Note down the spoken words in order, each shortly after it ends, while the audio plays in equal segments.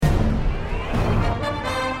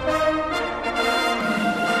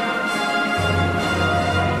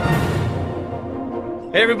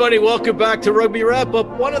Hey everybody, welcome back to Rugby Wrap Up.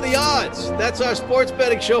 What are the odds? That's our sports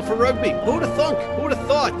betting show for rugby. Who'd have thunk? Who'd have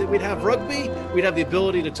thought that we'd have rugby, we'd have the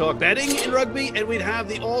ability to talk betting in rugby, and we'd have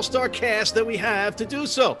the all-star cast that we have to do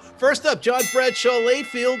so. First up, John Bradshaw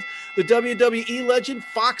Layfield, the WWE legend,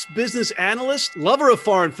 Fox business analyst, lover of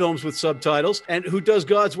foreign films with subtitles, and who does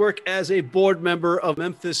God's work as a board member of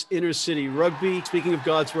Memphis Inner City Rugby. Speaking of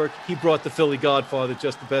God's work, he brought the Philly Godfather,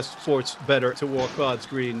 just the best sports bettor to walk God's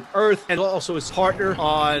green earth, and also his partner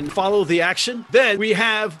on Follow the Action. Then we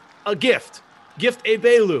have a Gift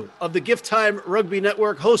Ebelu of the Gift Time Rugby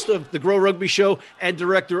Network, host of the Grow Rugby Show and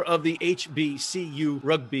director of the HBCU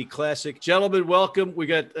Rugby Classic. Gentlemen, welcome. We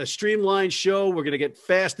got a streamlined show. We're going to get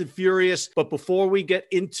fast and furious. But before we get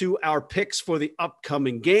into our picks for the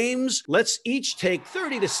upcoming games, let's each take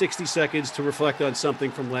 30 to 60 seconds to reflect on something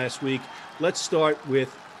from last week. Let's start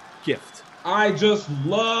with Gift. I just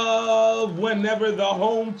love whenever the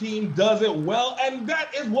home team does it well, and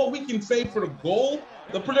that is what we can say for the goal.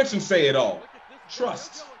 The predictions say it all.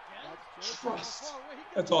 Trust.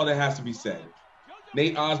 That's all that has to be said.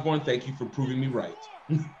 Nate Osborne, thank you for proving me right.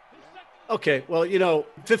 Okay, well,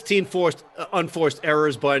 15 unforced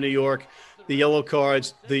errors by New York, the yellow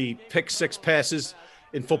cards, the pick six passes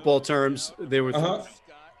in football terms. There were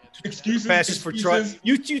excuses for try.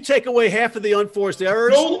 You take away half of the unforced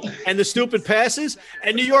errors and the stupid passes,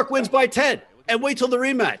 and New York wins by 10. And wait till the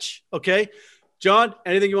rematch, okay? John,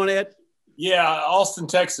 anything you want to add? Yeah, Austin,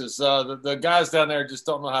 Texas. The guys down there just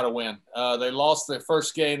don't know how to win. They lost their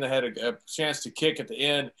first game. They had a chance to kick at the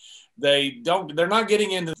end. They're not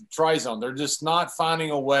getting into the try zone. They're just not finding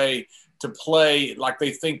a way to play like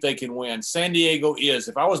they think they can win. San Diego is.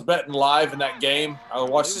 If I was betting live in that game, I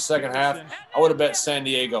would watch the second half, I would have bet San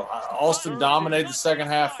Diego. Austin dominated the second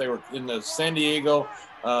half. They were in the San Diego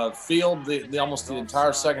field almost the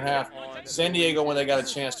entire second half. San Diego, when they got a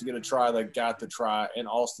chance to get a try, they got the try, and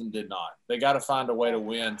Austin did not. They got to find a way to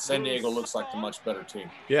win. San Diego looks like the much better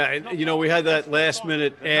team. Yeah, and we had that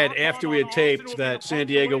last-minute ad after we had taped that San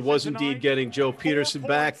Diego was indeed getting Joe Peterson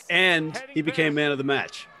back, and he became man of the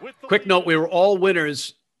match. Quick note, we were all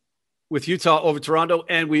winners with Utah over Toronto,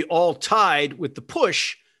 and we all tied with the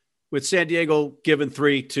push with San Diego giving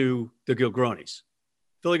 3 to the Gilgronis.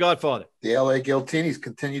 Philly Godfather. The LA Giltinis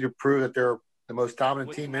continue to prove that they're the most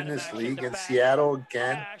dominant team in this league, and Seattle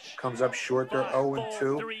again comes up short. They're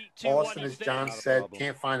 0-2. Austin, as John said,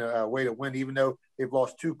 can't find a way to win, even though they've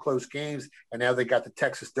lost 2 close games, and now they got the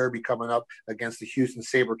Texas Derby coming up against the Houston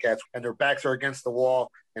SaberCats, and their backs are against the wall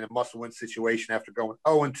in a must-win situation after going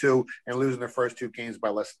 0-2 and losing their first 2 games by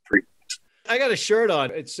less than 3. I got a shirt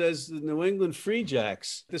on. It says the New England Free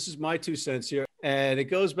Jacks. This is my 2 cents here. And it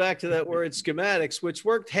goes back to that word schematics, which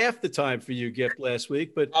worked half the time for you, Gift, last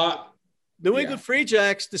week. But New England Free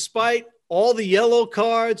Jacks, despite all the yellow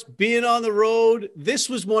cards, being on the road, this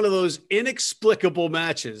was one of those inexplicable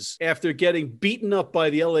matches. After getting beaten up by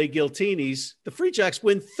the LA Giltinis, the Free Jacks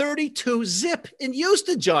win 32-zip in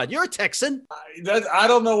Houston, John. You're a Texan. I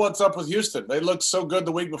don't know what's up with Houston. They looked so good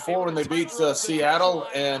the week before when they beat Seattle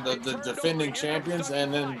and the defending champions,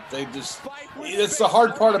 and then they just – it's the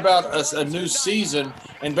hard part about a new season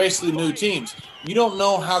and basically new teams. You don't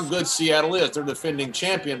know how good Seattle is. They're defending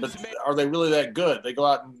champion, but are they really that good? They go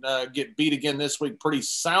out and get beat again this week pretty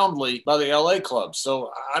soundly by the LA club.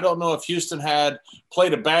 So I don't know if Houston had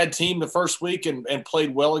played a bad team the first week and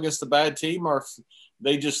played well against the bad team, or if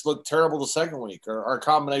they just looked terrible the second week, or a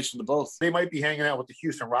combination of both. They might be hanging out with the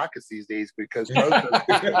Houston Rockets these days because both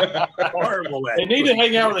are horrible. They need to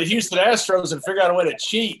hang out with the Houston Astros and figure out a way to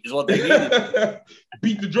cheat is what they need.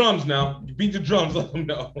 Beat the drums now. Beat the drums. Let them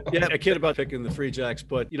know. Yeah, I kid about picking the Free Jacks,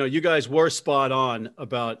 but, you guys were spot on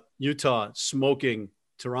about Utah smoking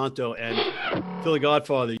Toronto, and Philly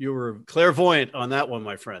Godfather, you were clairvoyant on that one,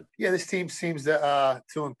 my friend. Yeah, this team seems to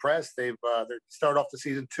impress. They start off the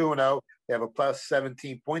season 2-0. They have a plus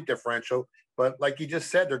 17 point differential, but like you just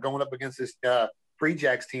said, they're going up against this Free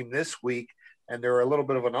Jacks team this week, and they're a little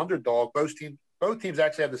bit of an underdog. Both teams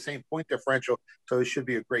actually have the same point differential, so it should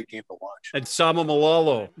be a great game to watch. And Sama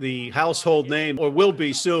Malalo, the household name, or will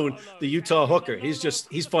be soon, the Utah hooker.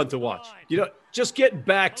 He's fun to watch. Just get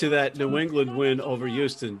back to that New England win over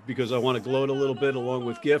Houston, because I want to gloat a little bit along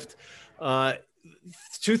with Gift.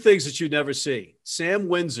 2 things that you never see. Sam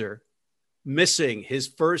Windsor missing his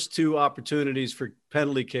first 2 opportunities for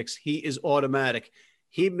penalty kicks. He is automatic.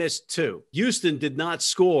 He missed 2. Houston did not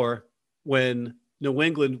score when New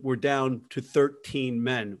England were down to 13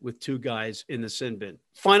 men with 2 guys in the sin bin.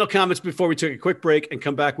 Final comments before we take a quick break and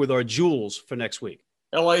come back with our jewels for next week.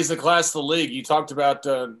 LA is the class of the league. You talked about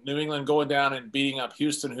New England going down and beating up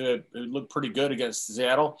Houston, who looked pretty good against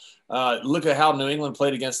Seattle. Look at how New England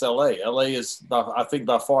played against LA. LA is, I think,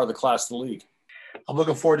 by far the class of the league. I'm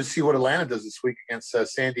looking forward to see what Atlanta does this week against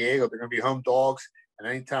San Diego. They're going to be home dogs, and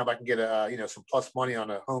anytime I can get some plus money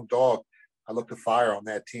on a home dog, I look to fire on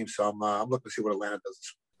that team. So I'm looking to see what Atlanta does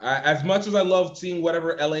this week. As much as I love seeing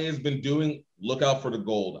whatever LA has been doing, look out for the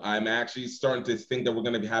gold. I'm actually starting to think that we're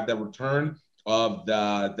going to have that return of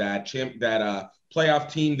that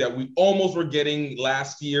playoff team that we almost were getting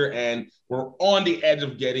last year and we're on the edge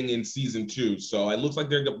of getting in season 2. So it looks like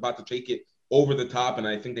they're about to take it over the top, and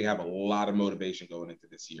I think they have a lot of motivation going into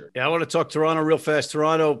this year. Yeah, I want to talk Toronto real fast.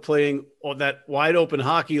 Toronto playing that wide open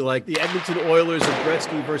hockey like the Edmonton Oilers of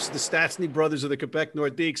Gretzky versus the Stastny brothers of the Quebec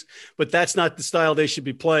Nordiques, but that's not the style they should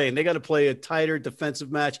be playing. They got to play a tighter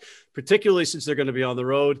defensive match, particularly since they're going to be on the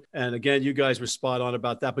road. And again, you guys were spot on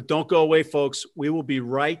about that, but don't go away, folks. We will be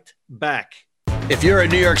right back. If you're in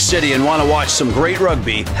New York City and want to watch some great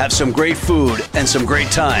rugby, have some great food, and some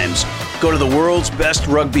great times, go to the world's best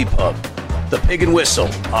rugby pub, the Pig and Whistle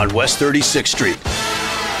on West 36th Street.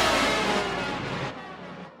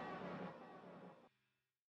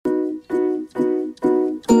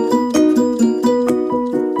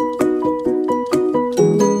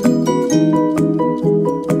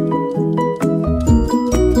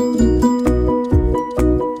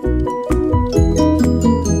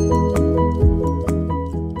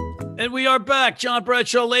 Back. John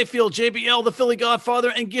Bradshaw Layfield, JBL, the Philly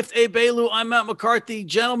Godfather, and Gift A. Bailu. I'm Matt McCarthy.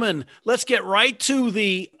 Gentlemen, let's get right to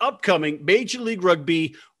the upcoming Major League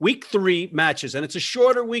Rugby Week 3 matches. And it's a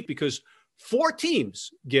shorter week because 4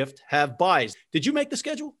 teams, Gift, have buys. Did you make the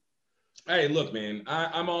schedule? Hey, look, man,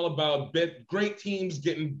 I'm all about great teams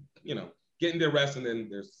getting their rest, and then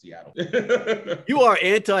there's Seattle. You are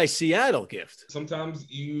anti-Seattle, Gift. Sometimes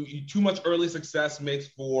you too much early success makes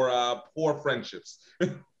for poor friendships.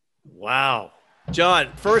 Wow.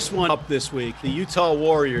 John, first one up this week, the Utah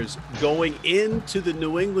Warriors going into the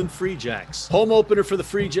New England Free Jacks. Home opener for the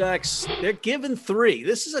Free Jacks. They're given 3.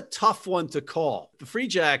 This is a tough one to call. The Free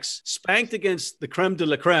Jacks spanked against the creme de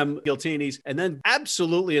la creme, Giltinis, and then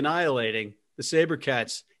absolutely annihilating the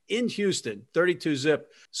SaberCats in Houston,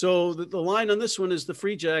 32-zip. So the line on this one is the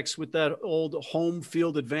Free Jacks with that old home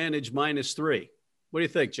field advantage -3. What do you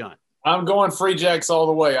think, John? I'm going Free Jacks all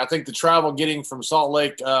the way. I think the travel getting from Salt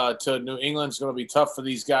Lake to New England is going to be tough for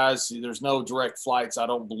these guys. There's no direct flights, I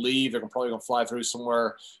don't believe. They're probably going to fly through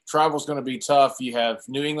somewhere. Travel's going to be tough. You have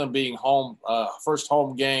New England being home, first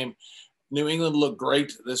home game. New England looked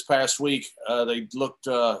great this past week. They looked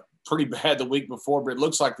pretty bad the week before, but it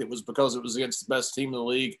looks like it was because it was against the best team in the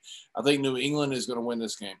league. I think New England is going to win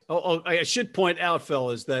this game. I should point out,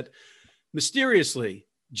 fellas, that mysteriously,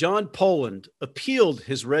 John Poland appealed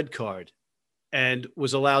his red card and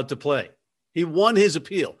was allowed to play. He won his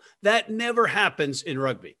appeal. That never happens in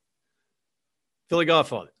rugby. Philly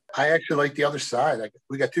Godfather. I actually like the other side.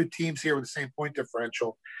 We got 2 teams here with the same point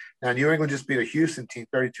differential. Now, New England just beat a Houston team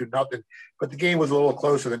 32-0, but the game was a little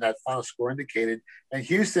closer than that final score indicated. And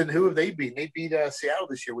Houston, who have they beaten? They beat Seattle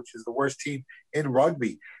this year, which is the worst team in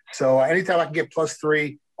rugby. So anytime I can get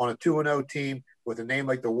 +3 on a 2-0 team with a name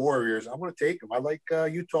like the Warriors, I'm going to take them. I like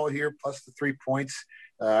Utah here plus the 3 points.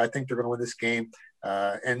 I think they're going to win this game.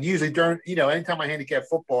 And usually anytime I handicap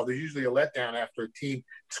football, there's usually a letdown after a team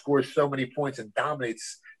scores so many points and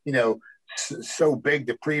dominates, so big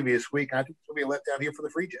the previous week. I think there'll be a letdown here for the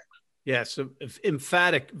Free Jacks. Yeah, so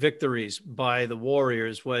emphatic victories by the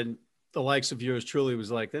Warriors when the likes of yours truly was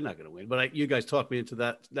like, they're not going to win. But you guys talked me into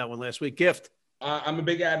that one last week. Gift. I'm a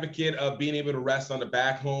big advocate of being able to rest on the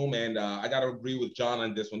back home, and I got to agree with John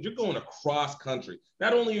on this one. You're going across country.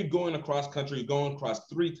 Not only are you going across country, you're going across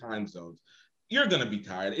 3 time zones. You're going to be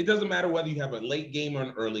tired. It doesn't matter whether you have a late game or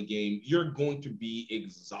an early game. You're going to be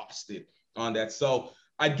exhausted on that. So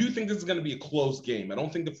I do think this is going to be a close game. I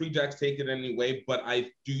don't think the Free Jacks take it anyway, but I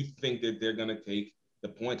do think that they're going to take the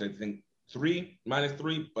point. I think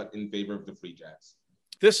 -3, but in favor of the Free Jacks.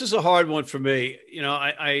 This is a hard one for me.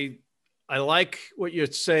 I like what you're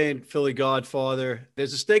saying, Philly Godfather.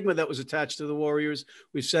 There's a stigma that was attached to the Warriors.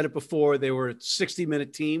 We've said it before. They were a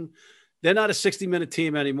 60-minute team. They're not a 60-minute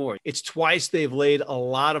team anymore. It's twice they've laid a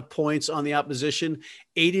lot of points on the opposition.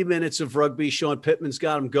 80 minutes of rugby. Sean Pittman's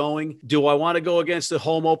got them going. Do I want to go against the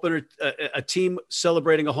home opener, a team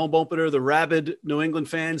celebrating a home opener, the rabid New England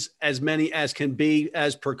fans, as many as can be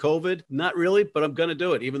as per COVID? Not really, but I'm going to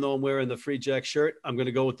do it. Even though I'm wearing the Free Jack shirt, I'm going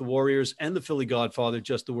to go with the Warriors and the Philly Godfather,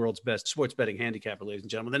 just the world's best sports betting handicapper, ladies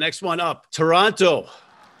and gentlemen. The next one up, Toronto.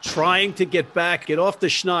 Trying to get off the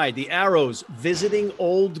schneid. The Arrows visiting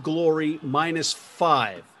Old Glory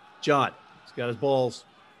 -5. John. He's got his balls.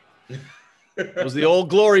 Those are the Old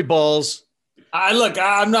Glory balls.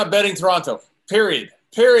 I'm not betting Toronto. Period.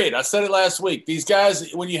 I said it last week. These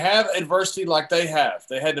guys, when you have adversity like they have,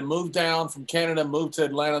 they had to move down from Canada, move to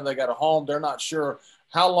Atlanta. They got a home. They're not sure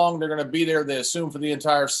how long they're going to be there. They assume for the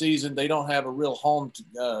entire season. They don't have a real home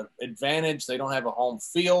advantage. They don't have a home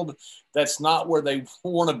field. That's not where they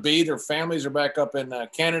want to be. Their families are back up in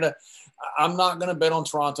Canada. I'm not going to bet on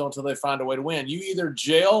Toronto until they find a way to win. You either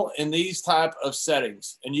jail in these type of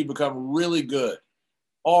settings and you become really good,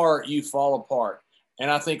 or you fall apart.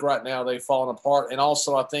 And I think right now they've fallen apart. And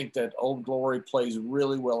also I think that Old Glory plays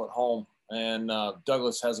really well at home. And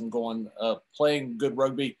Douglas has them going, playing good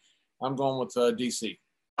rugby. I'm going with DC.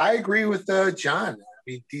 I agree with John. I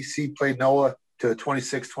mean, DC played NOLA to a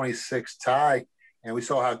 26-26 tie. And we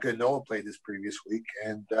saw how good NOLA played this previous week.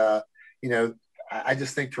 And, I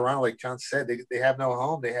just think Toronto, like John said, they have no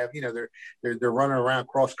home. They have, they're running around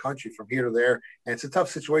cross country from here to there. And it's a tough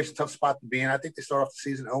situation, tough spot to be in. I think they start off the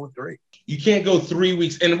season 0-3. You can't go 3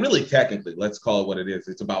 weeks. And really, technically, let's call it what it is.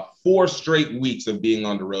 It's about 4 straight weeks of being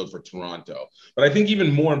on the road for Toronto. But I think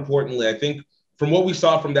even more importantly, I think from what we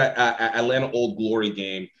saw from that Atlanta Old Glory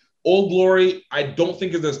game, Old Glory, I don't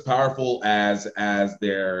think is as powerful as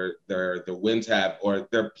their wins have, or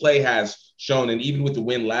their play has shown. And even with the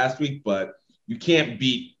win last week, but you can't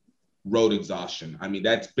beat road exhaustion. I mean,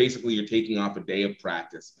 that's basically you're taking off a day of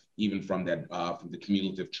practice, even from that from the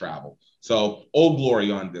cumulative travel. So Old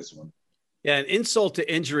Glory on this one. Yeah, an insult to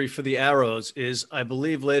injury for the Arrows is, I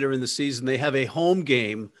believe, later in the season they have a home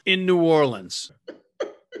game in New Orleans.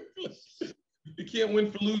 You can't win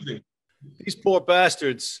for losing. These poor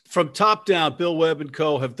bastards. From top down, Bill Webb and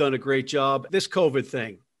co. have done a great job. This COVID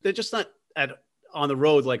thing, they're just not on the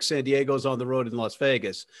road like San Diego's on the road in Las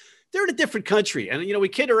Vegas. They're in a different country. And, we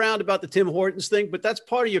kid around about the Tim Hortons thing, but that's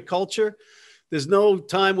part of your culture. There's no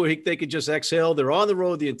time where they could just exhale. They're on the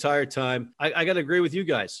road the entire time. I got to agree with you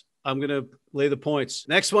guys. I'm going to lay the points.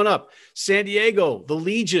 Next one up, San Diego, the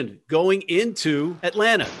Legion going into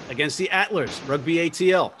Atlanta against the Atlas, Rugby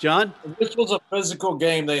ATL. John? This was a physical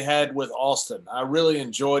game they had with Austin. I really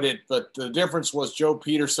enjoyed it, but the difference was Joe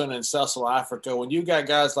Peterson and Cecil Africa. When you got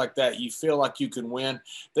guys like that, you feel like you can win.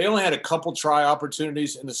 They only had a couple try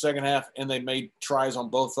opportunities in the second half, and they made tries on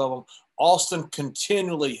both of them. Austin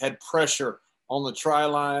continually had pressure on the try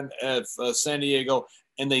line at San Diego,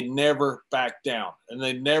 and they never backed down, and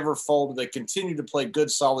they never folded. They continued to play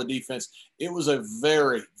good, solid defense. It was a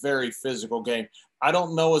very, very physical game. I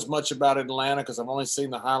don't know as much about Atlanta because I've only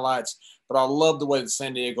seen the highlights, but I love the way that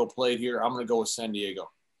San Diego played here. I'm going to go with San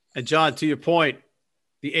Diego. And, John, to your point,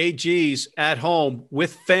 the AGs at home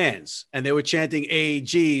with fans, and they were chanting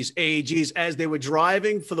AGs, AGs as they were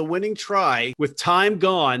driving for the winning try with time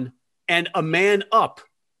gone and a man up.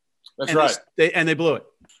 That's right. They blew it.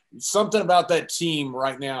 Something about that team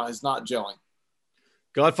right now is not gelling.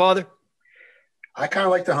 Godfather? I kind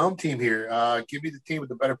of like the home team here. Give me the team with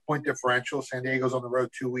the better point differential. San Diego's on the road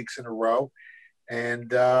 2 weeks in a row.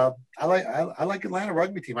 And I like Atlanta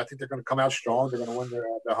rugby team. I think they're going to come out strong. They're going to win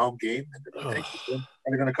their home game, and they're going to take the win,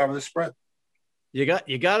 and they're going to cover the spread. You got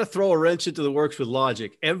to throw a wrench into the works with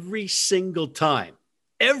logic every single time.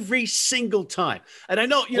 Every single time. And I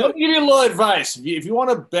know, Let me give you a little advice. If you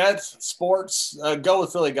want to bet sports, go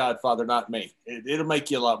with Philly Godfather, not me. It'll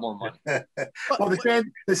make you a lot more money. Well,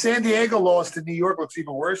 the San Diego loss to New York looks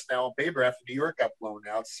even worse now on paper after New York got blown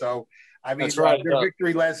out. So, I mean, their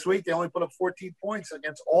victory last week, they only put up 14 points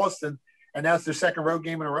against Austin, and now it's their second road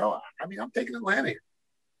game in a row. I mean, I'm taking Atlanta here.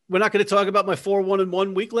 We're not going to talk about my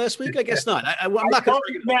 4-1-1 week last week? I guess not. I'm not going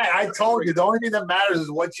to. I told you, the only thing that matters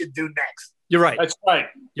is what you do next. You're right. That's right.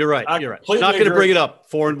 You're right. You're right. Not going to bring it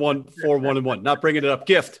up. 4-1-1. Not bringing it up.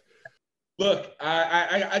 Gift. Look,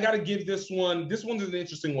 I got to give this one. This one's an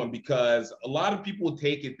interesting one because a lot of people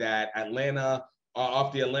take it that Atlanta,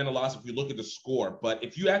 off the Atlanta loss, if you look at the score. But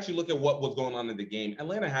if you actually look at what was going on in the game,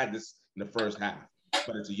 Atlanta had this in the first half.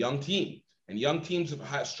 But it's a young team. And young teams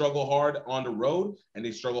struggle hard on the road, and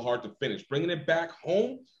they struggle hard to finish. Bringing it back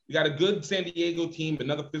home, you got a good San Diego team,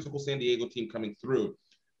 another physical San Diego team coming through.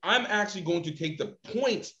 I'm actually going to take the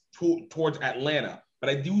points towards Atlanta, but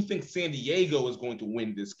I do think San Diego is going to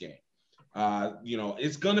win this game.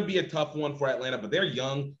 It's going to be a tough one for Atlanta, but they're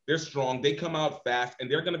young, they're strong, they come out fast,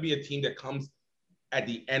 and they're going to be a team that comes at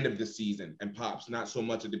the end of the season and pops, not so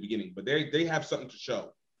much at the beginning, but they have something to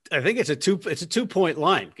show. I think it's a 2-point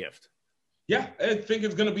line, Gift. Yeah, I think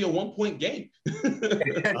it's going to be a 1-point game.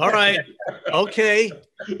 All right. Okay.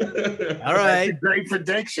 All right. That's a great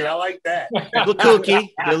prediction. I like that. A little kooky,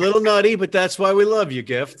 you're a little nutty, but that's why we love you,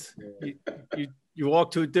 Gift. You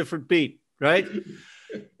walk to a different beat, right?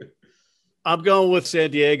 I'm going with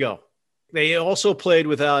San Diego. They also played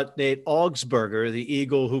without Nate Augsburger, the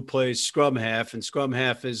Eagle who plays scrum half. And scrum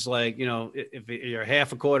half is like, if you're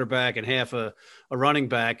half a quarterback and half a running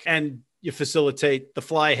back, and you facilitate the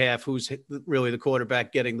fly half, who's really the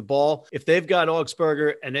quarterback getting the ball. If they've got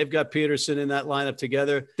Augsburger and they've got Peterson in that lineup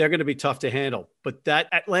together, they're going to be tough to handle. But that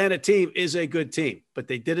Atlanta team is a good team, but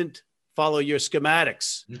they didn't follow your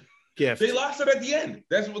schematics. Gift. They lost it at the end.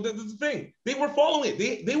 That's the thing. They were following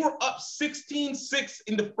it. They were up 16-6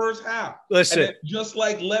 in the first half. Listen. And then just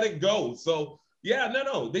like let it go. So, yeah,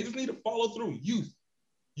 no. They just need to follow through. Youth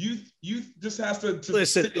just has to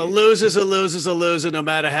listen. A loser's a loser, no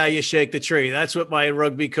matter how you shake the tree. That's what my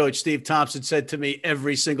rugby coach Steve Thompson said to me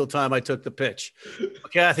every single time I took the pitch.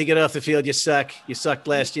 Kathy, get off the field. You suck. You sucked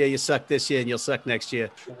last year. You suck this year, and you'll suck next year.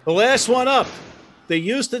 The last one up, the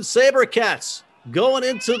Houston SaberCats. Going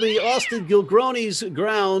into the Austin Gilgronis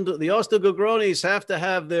ground, the Austin Gilgronis have to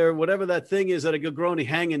have their, whatever that thing is that a Gilgroni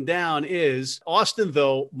hanging down is. Austin,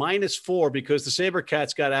 though, -4 because the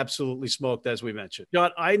SaberCats got absolutely smoked, as we mentioned. John,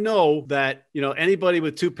 I know that, anybody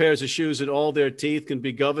with 2 pairs of shoes and all their teeth can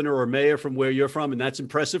be governor or mayor from where you're from, and that's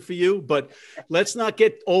impressive for you. But let's not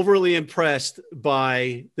get overly impressed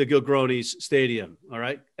by the Gilgronis stadium, all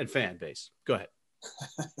right, and fan base. Go ahead.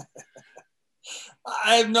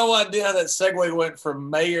 I have no idea how that segue went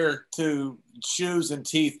from mayor to shoes and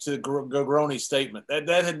teeth to Gilgroni statement. That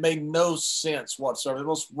had made no sense whatsoever. The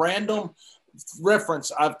most random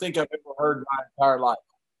reference I think I've ever heard in my entire life.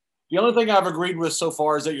 The only thing I've agreed with so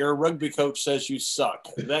far is that your rugby coach says you suck.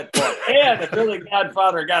 That part. Yeah, the Billy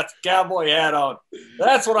Godfather got the cowboy hat on.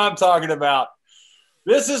 That's what I'm talking about.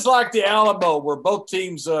 This is like the Alamo, where both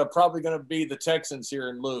teams probably going to be the Texans here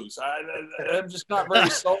and lose. I'm just not very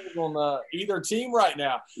sold on either team right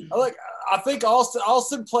now. I think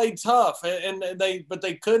Austin played tough, but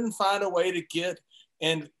they couldn't find a way to get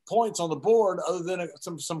points on the board other than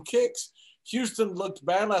some kicks. Houston looked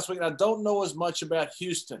bad last week, and I don't know as much about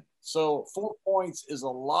Houston. So 4 points is a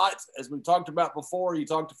lot. As we talked about before, you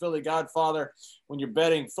talked to Philly Godfather. When you're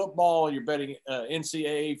betting football, you're betting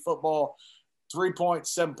NCAA football, 3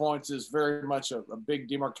 points, 7 points is very much a big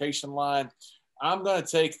demarcation line. I'm going to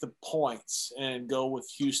take the points and go with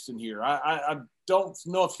Houston here. I don't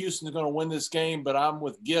know if Houston's going to win this game, but I'm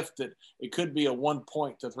with Gift that it could be a 1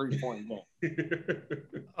 point to 3 point game.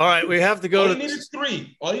 All right, we have to go All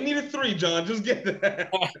you needed three, John. Just get that.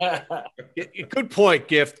 Good point,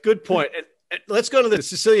 Gift. Good point. And let's go to the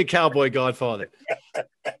Sicilian Cowboy Godfather.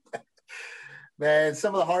 Man,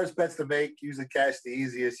 some of the hardest bets to make, usually cash the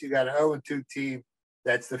easiest. You got an 0-2 team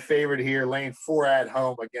that's the favorite here, laying 4 at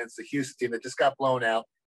home against the Houston team that just got blown out.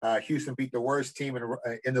 Houston beat the worst team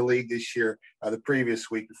in the league this year, the previous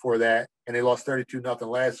week before that, and they lost 32-0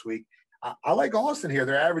 last week. I like Austin here.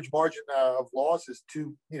 Their average margin of loss is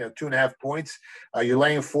 2.5 points. You're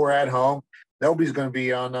laying 4 at home. Nobody's going to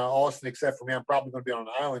be on Austin except for me. I'm probably going to be on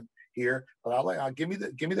an island here, but give me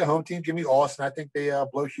the home team. Give me Austin. I think they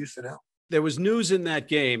blow Houston out. There was news in that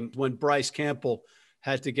game when Bryce Campbell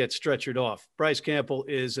had to get stretchered off. Bryce Campbell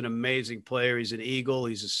is an amazing player. He's an Eagle.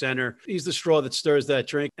 He's a center. He's the straw that stirs that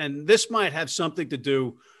drink. And this might have something to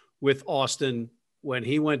do with Austin. When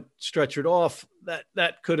he went stretchered off,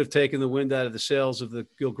 that could have taken the wind out of the sails of the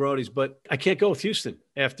Gilgronis. But I can't go with Houston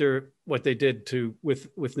after what they did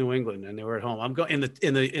with New England, and they were at home. I'm going in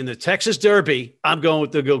the Texas Derby. I'm going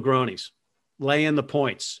with the Gilgronis, laying the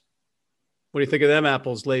points. What do you think of them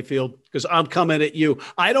apples, Layfield? Because I'm coming at you.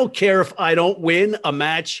 I don't care if I don't win a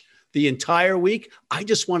match the entire week. I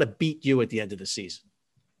just want to beat you at the end of the season.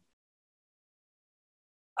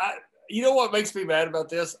 You know what makes me mad about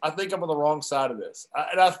this? I think I'm on the wrong side of this.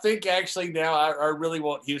 And I think actually now I really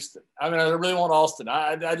want Houston. I really want Austin.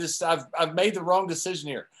 I've made the wrong decision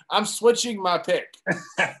here. I'm switching my pick.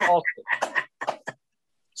 Austin.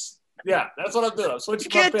 Yeah, that's what I'm doing. I'm switching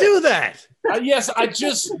my pick. You can't do that. Yes, I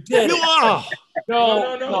just did. You are.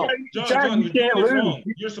 No. John, you're doing it wrong.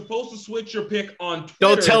 You're supposed to switch your pick on Twitter.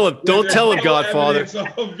 Don't tell him, Godfather. It's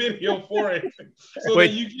a video for it, so that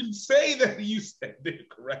you can say that you said it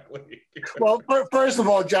correctly. Well, first of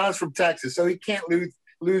all, John's from Texas, so he can't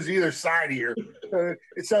lose either side here.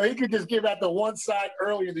 So he could just give out the one side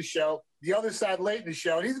early in the show, the other side late in the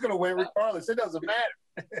show, and he's going to win regardless. It doesn't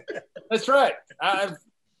matter. That's right.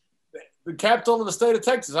 The capital of the state of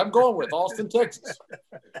Texas. I'm going with Austin, Texas.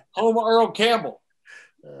 Home of Earl Campbell.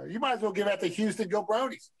 You might as well give out the Houston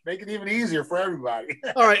Gilgronis. Make it even easier for everybody.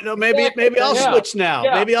 All right. No, maybe I'll switch now.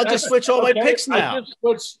 Yeah, maybe I'll just switch all my picks now.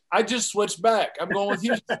 I just switched back. I'm going with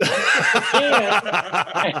Houston.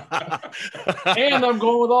 and I'm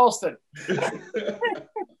going with Austin.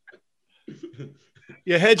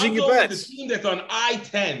 You're hedging your bets. With the team that's on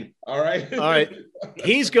I-10. All right. All right.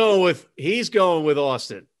 He's going with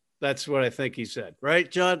Austin. That's what I think he said.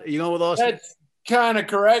 Right, John? Are you going with Austin? That's kind of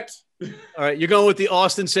correct. All right. You're going with the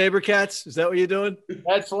Austin SaberCats? Is that what you're doing?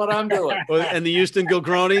 That's what I'm doing. And the Houston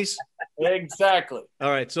Gilgronis? Exactly.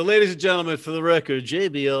 All right. So, ladies and gentlemen, for the record,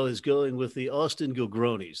 JBL is going with the Austin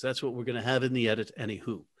Gilgronis. That's what we're going to have in the edit.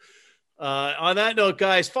 Anywho. On that note,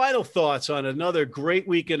 guys, final thoughts on another great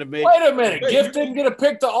weekend of Major. Wait a minute. Gift didn't get a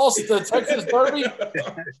pick the Texas Derby? What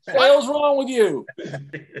the hell's wrong with you?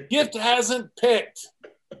 Gift hasn't picked.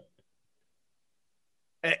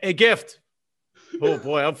 A Gift. Oh,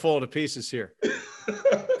 boy, I'm falling to pieces here.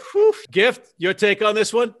 Gift, your take on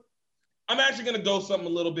this one? I'm actually going to go something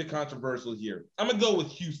a little bit controversial here. I'm going to go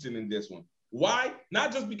with Houston in this one. Why?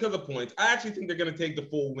 Not just because of points. I actually think they're going to take the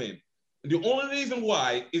full win. And the only reason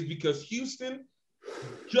why is because Houston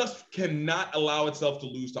just cannot allow itself to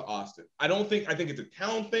lose to Austin. I think it's a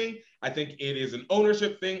talent thing. I think it is an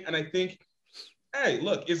ownership thing. And I think, hey,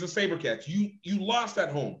 look, it's the SaberCats. You lost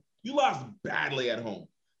at home. You lost badly at home.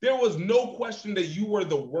 There was no question that you were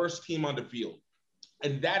the worst team on the field.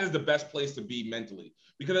 And that is the best place to be mentally.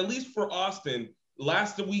 Because at least for Austin,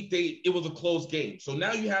 last week, it was a close game. So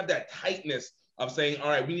now you have that tightness of saying, all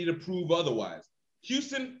right, we need to prove otherwise.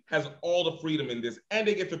 Houston has all the freedom in this, and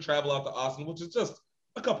they get to travel out to Austin, which is just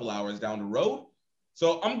a couple hours down the road.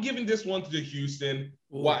 So I'm giving this one to Houston.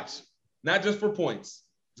 Watch, not just for points.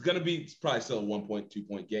 It's probably still a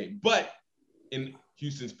 1.2-point game, but in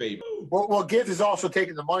Houston's favor. Well, Gift is also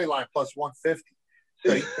taking the money line plus 150.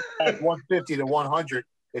 So you add 150 to 100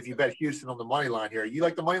 if you bet Houston on the money line here. You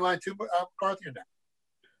like the money line too, McCarthy, or not?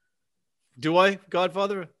 Do I,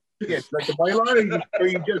 Godfather? Yes, like the money line, or are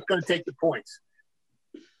you just going to take the points?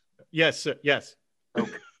 Yes, sir. Yes. Okay.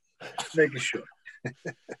 Making sure.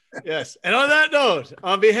 Yes. And on that note,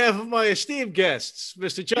 on behalf of my esteemed guests,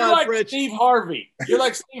 Mr. John You're like Bridge. Steve Harvey. You're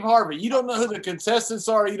like Steve Harvey. You don't know who the contestants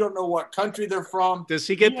are. You don't know what country they're from. Does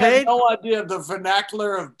he get you paid? Have no idea of the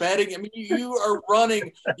vernacular of betting. I mean, you are running.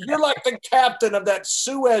 You're like the captain of that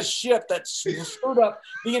Suez ship that screwed up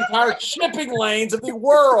the entire shipping lanes of the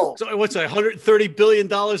world. So what's that, $130 billion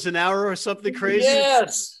an hour or something crazy?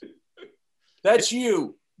 Yes. That's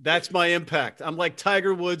you. That's my impact. I'm like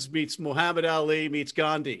Tiger Woods meets Muhammad Ali meets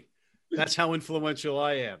Gandhi. That's how influential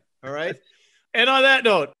I am. All right. And on that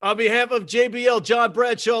note, on behalf of JBL, John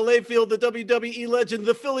Bradshaw Layfield, the WWE legend,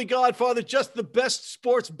 the Philly Godfather, just the best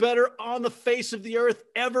sports bettor on the face of the earth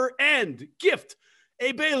ever, and Gift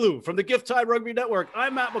Ebelu from the Gift Tide Rugby Network.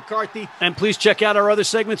 I'm Matt McCarthy. And please check out our other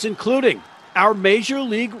segments, including our Major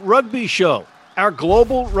League Rugby show, our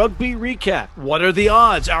Global Rugby Recap, What Are the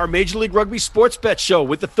Odds?, our Major League Rugby Sports Bet show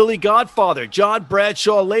with the Philly Godfather, John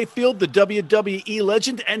Bradshaw Layfield, the WWE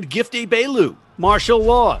legend, and Gift Ebelu, Martial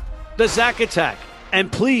Law, the Zack Attack. And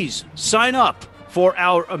please sign up for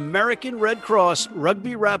our American Red Cross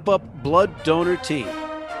Rugby Wrap-Up Blood Donor Team.